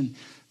persecution,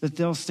 that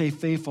they'll stay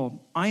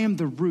faithful. I am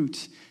the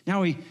root.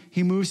 Now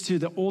he moves to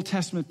the Old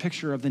Testament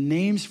picture of the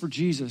names for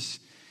Jesus.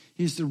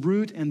 He's the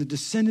root and the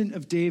descendant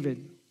of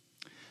David.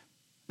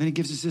 Then he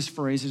gives us this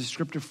phrase, a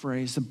descriptive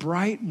phrase, the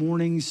bright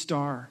morning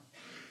star,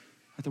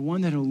 the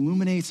one that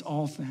illuminates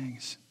all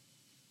things.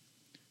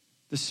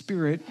 The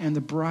Spirit and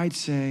the bride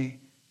say,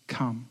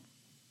 come.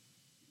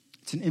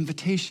 It's an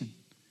invitation.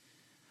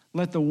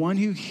 Let the one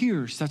who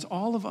hears, that's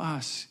all of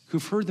us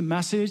who've heard the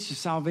message of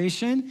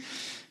salvation,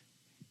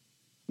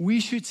 we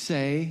should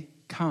say,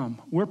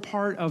 come. We're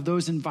part of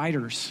those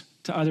inviters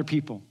to other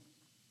people.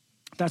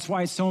 That's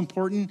why it's so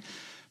important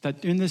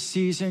that in this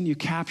season you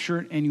capture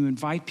it and you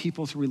invite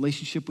people to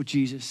relationship with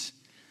Jesus.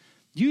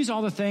 Use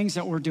all the things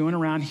that we're doing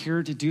around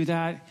here to do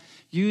that.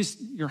 Use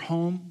your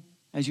home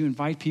as you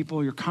invite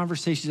people, your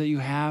conversations that you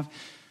have,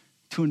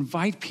 to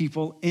invite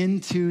people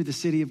into the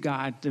city of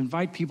God, to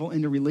invite people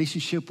into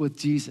relationship with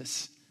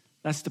Jesus.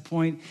 That's the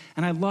point.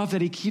 And I love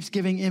that he keeps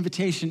giving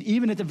invitation.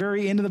 Even at the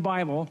very end of the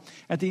Bible,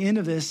 at the end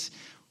of this,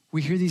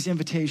 we hear these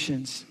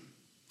invitations.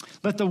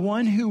 Let the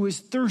one who is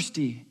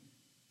thirsty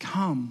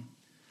come.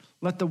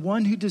 Let the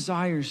one who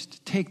desires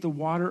to take the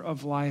water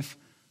of life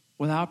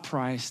without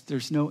price.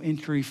 There's no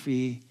entry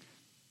fee.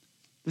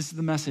 This is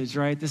the message,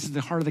 right? This is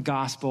the heart of the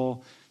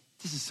gospel.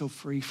 This is so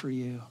free for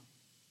you.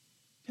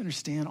 You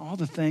understand all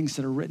the things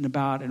that are written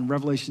about in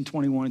Revelation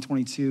 21 and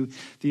 22,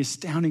 the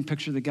astounding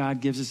picture that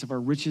God gives us of our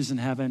riches in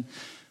heaven.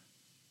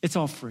 It's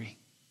all free,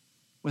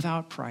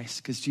 without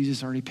price, because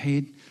Jesus already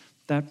paid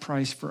that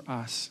price for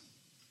us.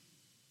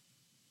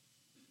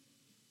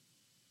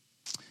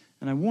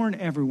 And I warn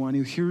everyone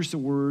who hears the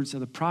words of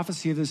the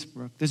prophecy of this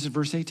book, this is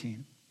verse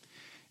 18.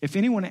 If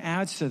anyone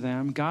adds to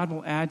them, God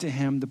will add to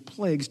him the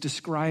plagues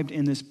described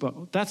in this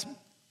book. That's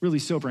really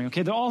sobering,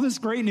 okay? All this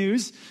great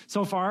news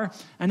so far,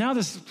 and now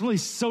this really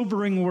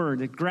sobering word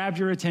that grabbed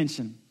your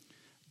attention.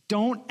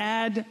 Don't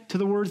add to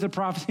the words of the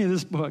prophecy of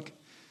this book.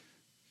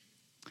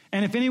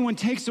 And if anyone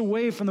takes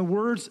away from the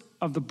words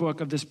of the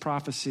book of this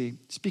prophecy,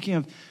 speaking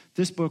of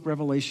this book,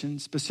 Revelation,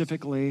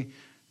 specifically,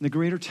 the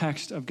greater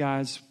text of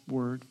God's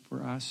word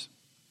for us,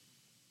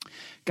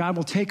 God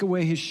will take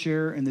away his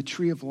share in the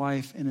tree of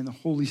life and in the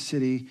holy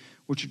city,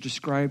 which are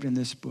described in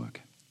this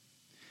book.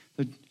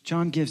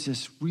 John gives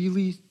this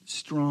really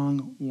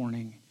strong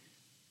warning.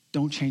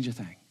 Don't change a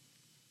thing.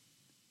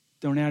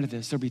 Don't add to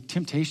this. There'll be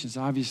temptations,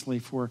 obviously,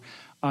 for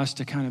us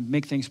to kind of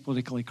make things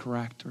politically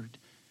correct or,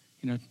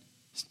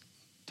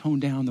 tone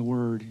down the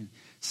word and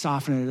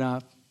soften it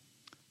up,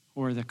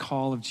 or the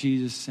call of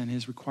Jesus and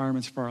his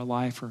requirements for our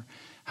life or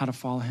how to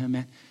follow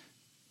him.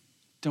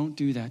 Don't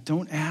do that.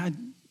 Don't add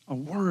a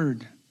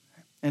word,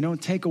 and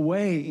don't take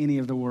away any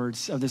of the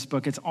words of this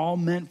book. It's all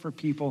meant for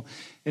people.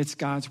 It's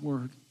God's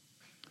word.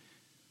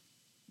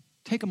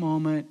 Take a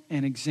moment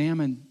and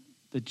examine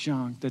the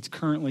junk that's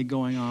currently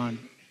going on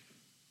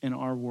in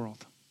our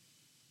world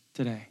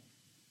today.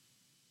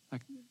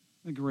 Like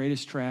the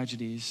greatest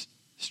tragedies,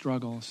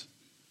 struggles.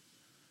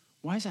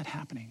 Why is that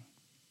happening?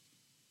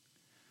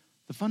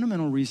 The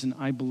fundamental reason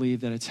I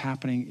believe that it's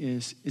happening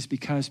is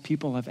because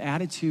people have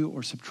added to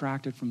or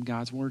subtracted from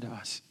God's word to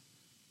us.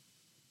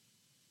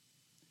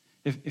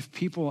 If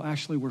people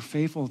actually were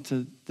faithful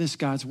to this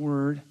God's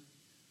word,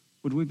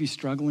 would we be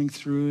struggling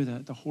through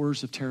the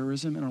horrors of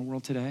terrorism in our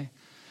world today?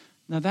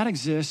 Now that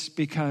exists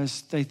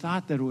because they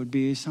thought that it would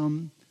be,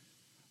 some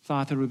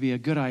thought that it would be a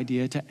good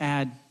idea to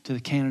add to the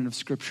canon of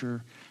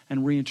Scripture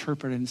and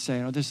reinterpret it and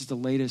say, oh, this is the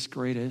latest,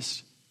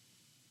 greatest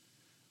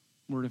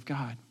word of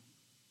God.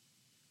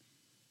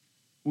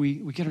 We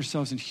get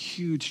ourselves in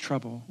huge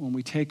trouble when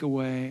we take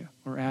away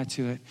or add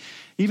to it.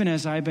 Even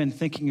as I've been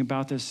thinking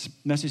about this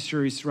message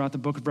series throughout the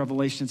book of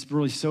Revelation, it's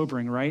really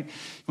sobering, right?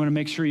 You want to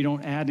make sure you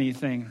don't add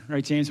anything,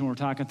 right, James, when we're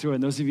talking through it.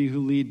 And those of you who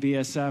lead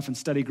BSF and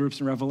study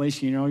groups in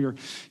Revelation,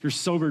 you're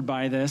sobered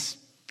by this.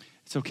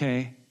 It's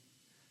okay.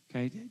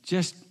 Okay,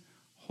 just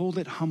hold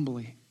it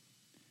humbly.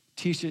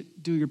 Teach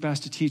it, do your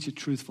best to teach it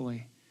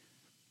truthfully.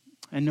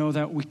 And know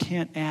that we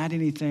can't add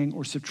anything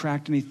or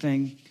subtract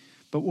anything.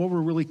 But what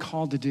we're really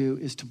called to do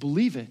is to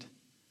believe it.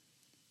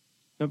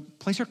 To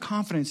place our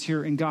confidence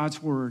here in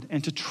God's word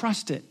and to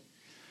trust it,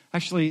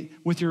 actually,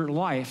 with your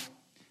life.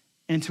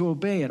 and to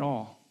obey it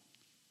all.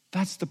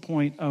 That's the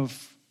point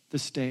of the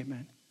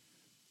statement.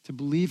 To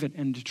believe it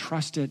and to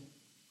trust it,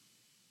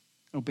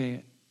 obey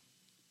it.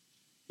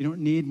 You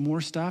don't need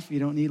more stuff. You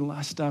don't need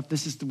less stuff.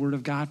 This is the word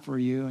of God for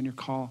you and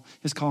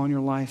his call in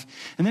your life.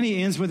 And then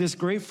he ends with this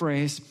great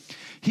phrase,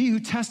 he who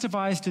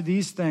testifies to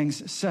these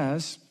things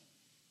says,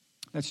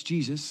 that's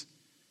Jesus,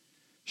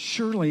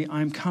 surely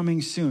I'm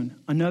coming soon.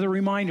 Another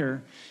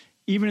reminder,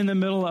 even in the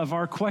middle of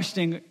our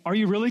questioning, are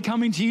you really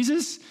coming,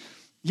 Jesus?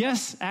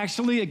 Yes,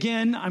 actually,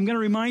 again, I'm going to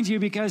remind you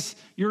because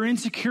you're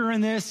insecure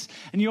in this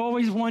and you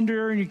always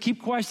wonder and you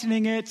keep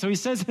questioning it. So he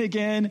says it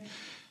again.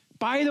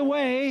 By the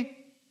way,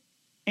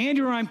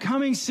 Andrew, I'm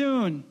coming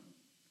soon.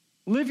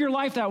 Live your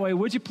life that way,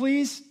 would you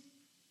please?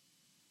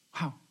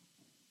 Wow.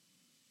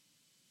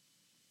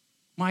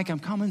 Mike, I'm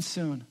coming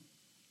soon.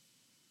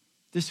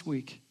 This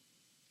week.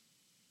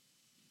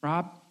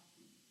 Rob,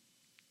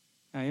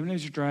 even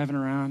as you're driving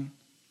around,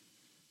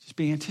 just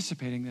be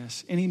anticipating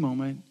this any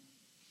moment.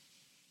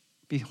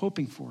 Be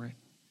hoping for it.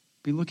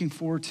 Be looking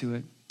forward to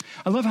it.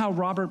 I love how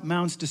Robert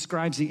Mounce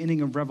describes the ending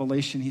of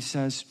Revelation. He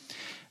says,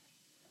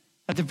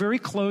 at the very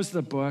close of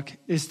the book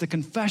is the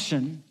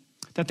confession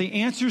that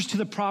the answers to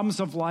the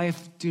problems of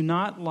life do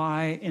not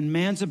lie in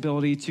man's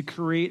ability to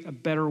create a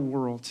better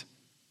world.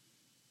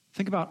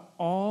 Think about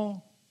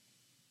all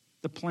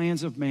the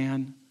plans of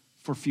man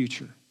for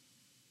future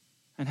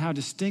and how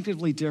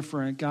distinctively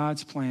different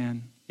God's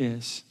plan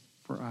is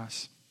for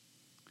us.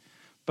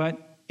 But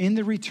in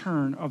the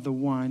return of the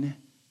one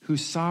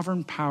whose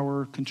sovereign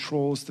power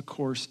controls the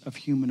course of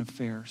human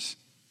affairs.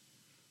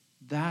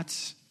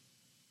 That's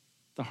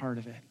the heart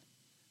of it.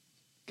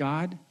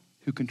 God,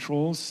 who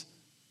controls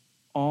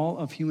all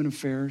of human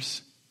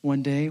affairs,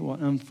 one day will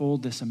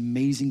unfold this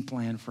amazing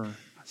plan for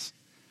us.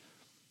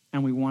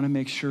 And we want to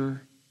make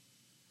sure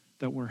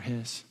that we're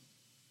his.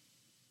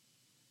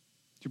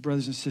 Dear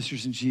brothers and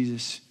sisters in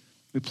Jesus,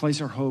 we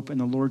place our hope in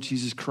the Lord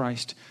Jesus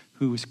Christ,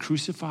 who was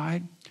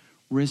crucified,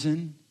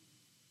 risen,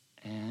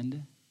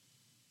 and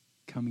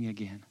coming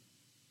again.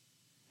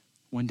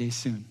 One day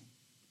soon.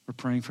 We're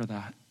praying for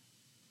that.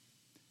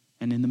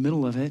 And in the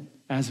middle of it,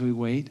 as we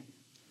wait,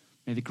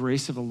 may the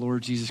grace of the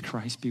Lord Jesus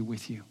Christ be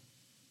with you.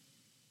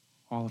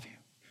 All of you.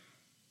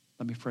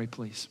 Let me pray,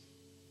 please.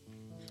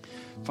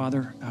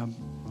 Father,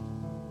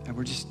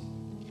 we're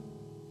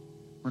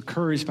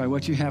encouraged by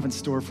what you have in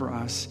store for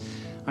us.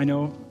 I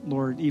know,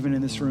 Lord, even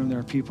in this room, there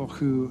are people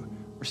who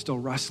are still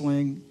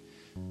wrestling,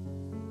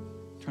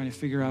 trying to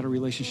figure out a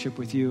relationship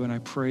with you, and I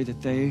pray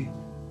that they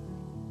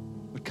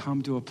would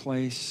come to a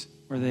place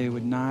where they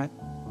would not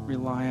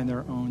rely on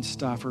their own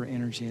stuff or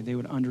energy. They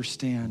would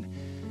understand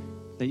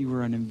that you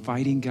are an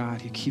inviting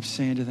God who keeps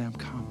saying to them,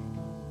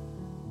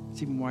 come.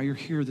 It's even why you're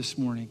here this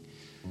morning.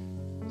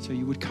 So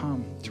you would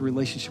come to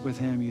relationship with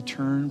him. You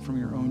turn from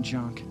your own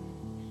junk,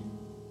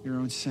 your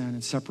own sin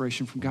and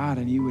separation from God,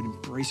 and you would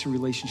embrace a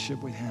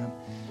relationship with him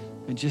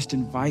and just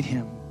invite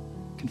him.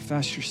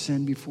 Confess your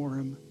sin before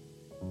him.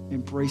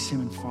 Embrace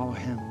him and follow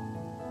him.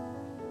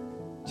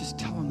 Just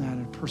tell him that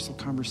in a personal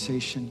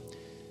conversation.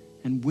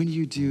 And when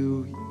you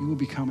do, you will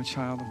become a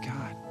child of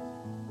God.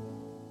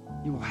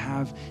 You will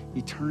have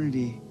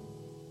eternity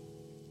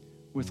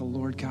with the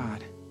Lord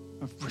God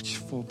of rich,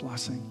 full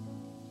blessing.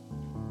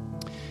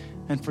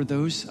 And for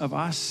those of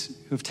us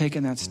who have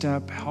taken that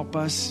step, help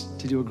us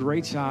to do a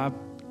great job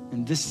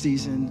in this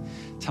season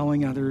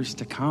telling others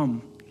to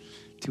come,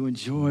 to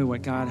enjoy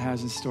what God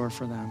has in store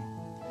for them.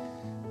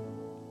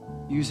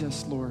 Use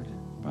us, Lord,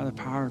 by the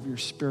power of your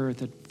Spirit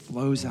that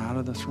flows out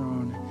of the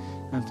throne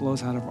and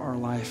flows out of our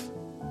life.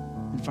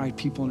 Invite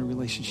people into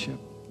relationship,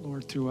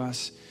 Lord, through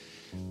us.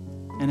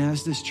 And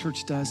as this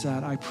church does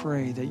that, I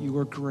pray that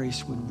your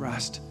grace would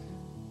rest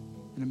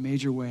in a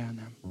major way on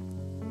them.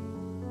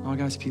 All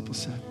God's people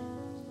said,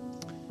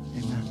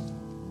 amen.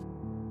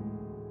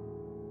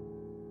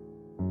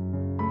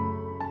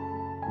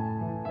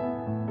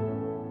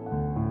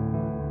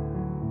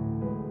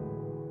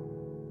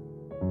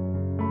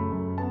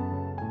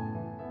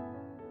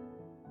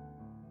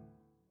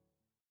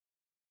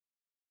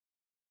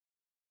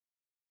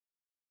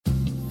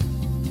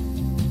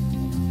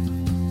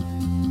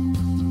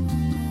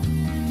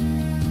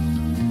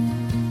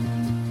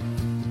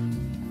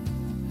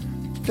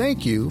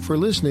 Thank you for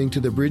listening to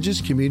the Bridges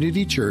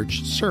Community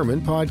Church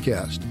Sermon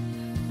Podcast.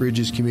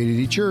 Bridges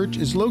Community Church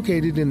is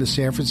located in the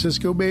San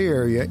Francisco Bay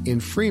Area in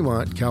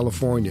Fremont,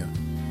 California.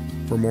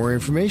 For more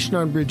information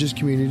on Bridges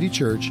Community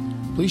Church,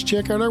 please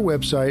check out our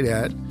website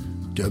at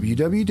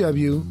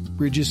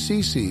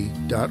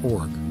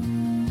www.bridgescc.org.